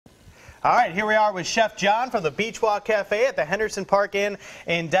All right, here we are with Chef John from the Beach Walk Cafe at the Henderson Park Inn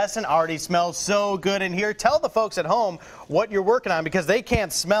in Destin. Already smells so good in here. Tell the folks at home what you're working on because they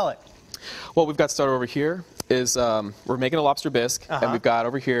can't smell it. Well, we've got started over here is we're making a lobster bisque, and we've got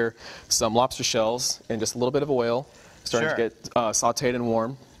over here some lobster shells and just a little bit of oil starting to get sauteed and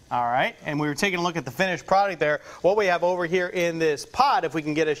warm. All right, and we were taking a look at the finished product there. What we have over here in this pot, if we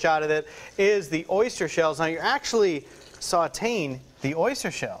can get a shot of it, is the oyster shells. Now, you're actually sauteing the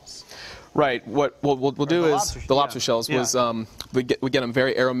oyster shells. Right. What we'll do is the lobster shells was we get them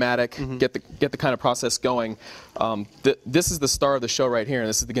very aromatic, get the kind of process going. This is the star of the show right here, and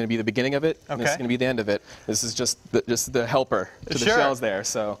this is going to be the beginning of it, and this is going to be the end of it. This is just the helper to the shells there.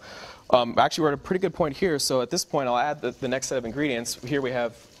 So actually, we're at a pretty good point here. So at this point, I'll add the next set of ingredients. Here we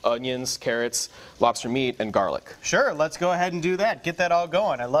have onions, carrots, lobster meat, and garlic. Sure, let's go ahead and do that. Get that all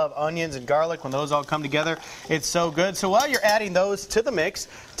going. I love onions and garlic when those all come together. It's so good. So while you're adding those to the mix,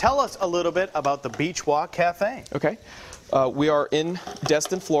 tell us a little bit about the Beach Walk Cafe. Okay. We are in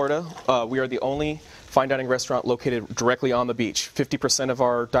Destin, Florida. We are the only fine dining restaurant located directly on the beach. 50% of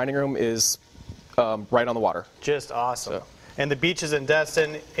our dining room is right on the water. Just awesome. And the beaches in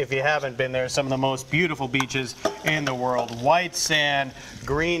Destin, if you haven't been there, some of the most beautiful beaches in the world. White sand,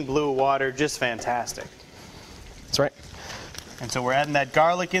 green, blue water, just fantastic. That's right. And so we're adding that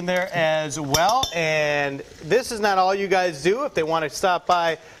garlic in there as well. And this is not all you guys do. If they want to stop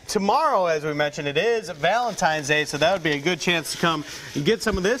by tomorrow, as we mentioned, it is Valentine's Day, so that would be a good chance to come and get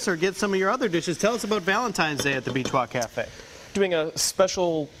some of this or get some of your other dishes. Tell us about Valentine's Day at the Beach Walk Cafe. Doing a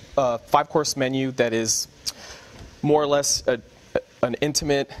special 5-course menu that is more or less an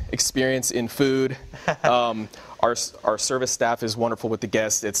intimate experience in food. Our service staff is wonderful with the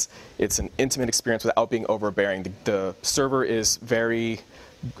guests. It's an intimate experience without being overbearing. The server is very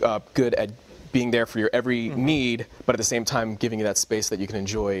good at being there for your every need, but at the same time giving you that space that you can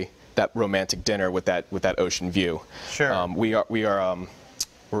enjoy that romantic dinner with that ocean view. Sure.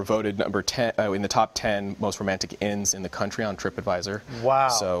 We're voted number 10 in the top 10 most romantic inns in the country on TripAdvisor. Wow.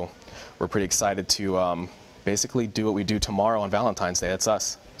 So we're pretty excited to basically do what we do tomorrow on Valentine's Day. That's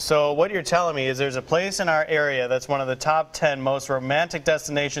us. So what you're telling me is there's a place in our area that's one of the top 10 most romantic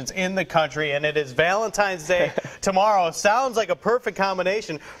destinations in the country, and it is Valentine's Day tomorrow. Sounds like a perfect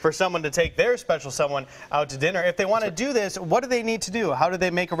combination for someone to take their special someone out to dinner. If they want to do this, what do they need to do? How do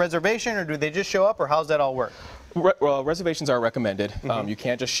they make a reservation, or do they just show up, or how's that all work? Well, reservations are recommended. You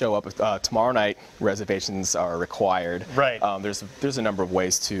can't just show up. Tomorrow night, reservations are required. Right. There's a number of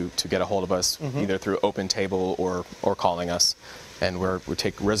ways to get a hold of us, either through Open Table or calling us. And we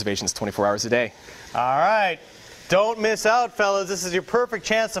take reservations 24 hours a day. All right. Don't miss out, fellas. This is your perfect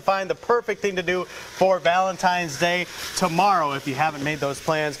chance to find the perfect thing to do for Valentine's Day tomorrow if you haven't made those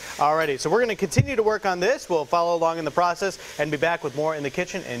plans already. So we're going to continue to work on this. We'll follow along in the process and be back with more in the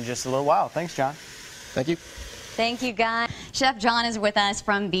kitchen in just a little while. Thanks, John. Thank you. Thank you, guys. Chef John is with us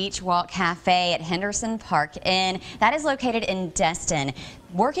from Beach Walk Cafe at Henderson Park Inn. That is located in Destin.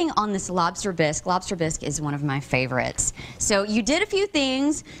 Working on this lobster bisque. Lobster bisque is one of my favorites. So you did a few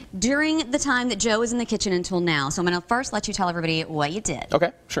things during the time that Joe was in the kitchen until now. So I'm going to first let you tell everybody what you did.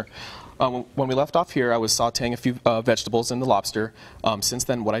 Okay, sure. When we left off here, I was sauteing a few vegetables in the lobster. Since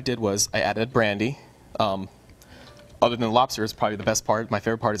then, what I did was I added brandy. Other than the lobster, is probably the best part. My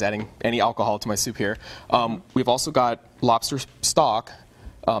favorite part is adding any alcohol to my soup here. We've also got lobster stock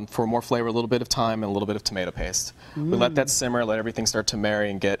for more flavor, a little bit of thyme, and a little bit of tomato paste. We let that simmer, let everything start to marry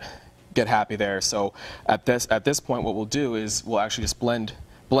and get happy there. So at this point, what we'll do is we'll actually just blend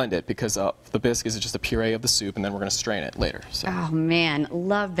it, because the bisque is just a puree of the soup, and then we're going to strain it later. So. Oh man,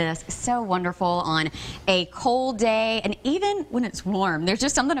 love bisque. So wonderful on a cold day, and even when it's warm. There's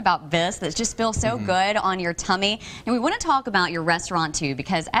just something about bisque that just feels so good on your tummy. And we want to talk about your restaurant too,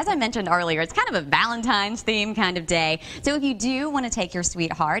 because as I mentioned earlier, it's kind of a Valentine's theme kind of day. So if you do want to take your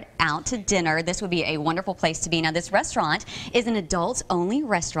sweetheart out to dinner, this would be a wonderful place to be. Now, this restaurant is an adults-only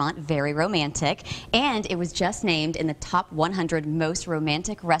restaurant, very romantic, and it was just named in the top 100 most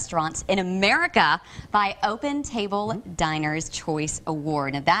romantic restaurants in America by Open Table Diners Choice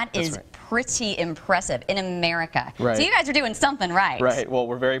Award. Now that is pretty impressive in America. Right. So you guys are doing something right. Right. Well,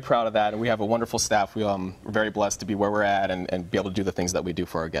 we're very proud of that, and we have a wonderful staff. We're very blessed to be where we're at and be able to do the things that we do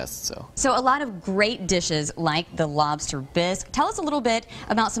for our guests. So a lot of great dishes like the lobster bisque. Tell us a little bit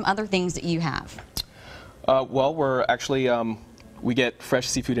about some other things that you have. Well, we're actually we get fresh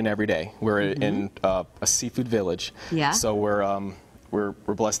seafood in every day. We're in a seafood village. Yeah. So we're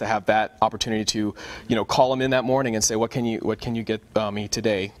blessed to have that opportunity to, call them in that morning and say, what can you get me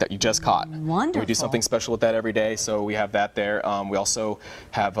today that you just caught? Wonderful. We do something special with that every day, so we have that there. We also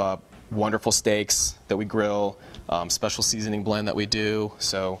have wonderful steaks that we grill, special seasoning blend that we do.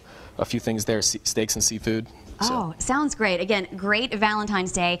 So a few things there, steaks and seafood. Oh, sounds great. Again, great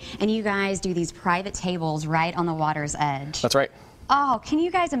Valentine's Day, and you guys do these private tables right on the water's edge. That's right. Oh, can you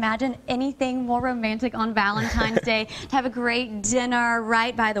guys imagine anything more romantic on Valentine's Day? To have a great dinner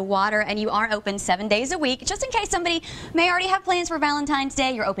right by the water, and you are open 7 days a week. Just in case somebody may already have plans for Valentine's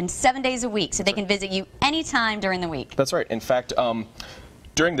Day, you're open 7 days a week, so they can visit you anytime during the week. That's right. In fact,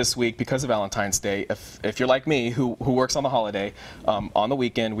 during this week, because of Valentine's Day, if you're like me, who works on the holiday, on the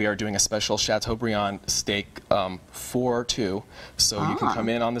weekend we are doing a special Chateaubriand steak for two. So you can come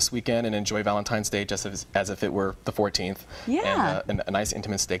in on this weekend and enjoy Valentine's Day just as if it were the 14th. Yeah. And a nice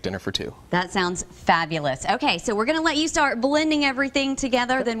intimate steak dinner for two. That sounds fabulous. Okay, so we're going to let you start blending everything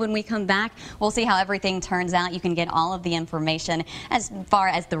together. Then when we come back, we'll see how everything turns out. You can get all of the information as far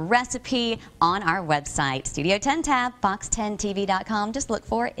as the recipe on our website, Studio 10 tab, fox10tv.com. Just look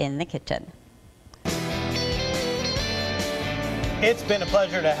for In the Kitchen. It's been a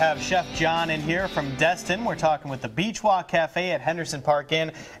pleasure to have Chef John in here from Destin. We're talking with the Beach Walk Cafe at Henderson Park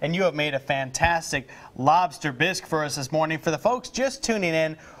Inn, and you have made a fantastic lobster bisque for us this morning. For the folks just tuning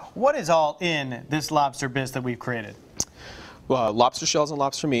in, what is all in this lobster bisque that we've created? Well, lobster shells and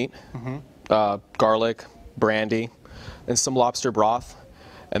lobster meat, garlic, brandy, and some lobster broth.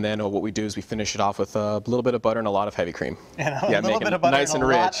 And then what we do is we finish it off with a little bit of butter and a lot of heavy cream. And a little bit of butter nice and a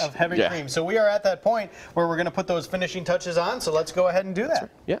rich. lot of heavy cream. So we are at that point where we're going to put those finishing touches on, so let's go ahead and do that.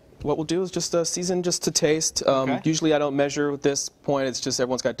 Right. Yeah, what we'll do is just season just to taste. Okay. Usually I don't measure at this point. It's just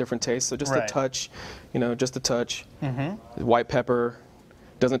everyone's got different tastes. So just a touch, just a touch. White pepper.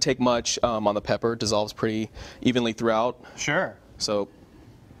 Doesn't take much on the pepper. Dissolves pretty evenly throughout. Sure. So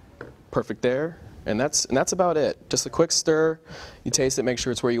perfect there. And that's about it. Just a quick stir. You taste it, make sure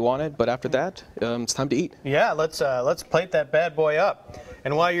it's where you want it. But after that, it's time to eat. Yeah, let's plate that bad boy up.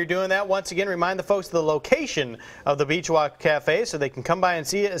 And while you're doing that, once again, remind the folks of the location of the Beach Walk Cafe so they can come by and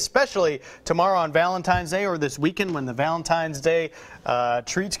see it, especially tomorrow on Valentine's Day or this weekend when the Valentine's Day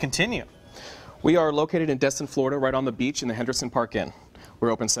treats continue. We are located in Destin, Florida, right on the beach in the Henderson Park Inn. We're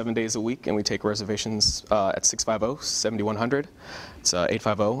open 7 days a week, and we take reservations at 650-7100. It's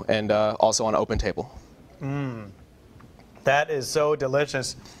 850, and also on Open Table. That is so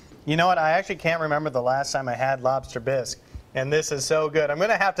delicious. You know what? I actually can't remember the last time I had lobster bisque, and this is so good. I'm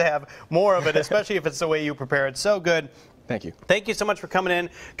going to have more of it, especially if it's the way you prepare it. So good. Thank you. Thank you so much for coming in.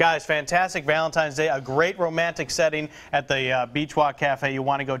 Guys, fantastic Valentine's Day. A great romantic setting at the Beach Walk Cafe. You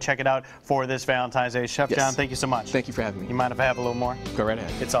want to go check it out for this Valentine's Day. Chef John, thank you so much. Thank you for having me. You mind if I have a little more? Go right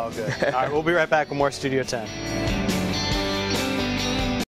ahead. It's all good. All right, we'll be right back with more Studio 10.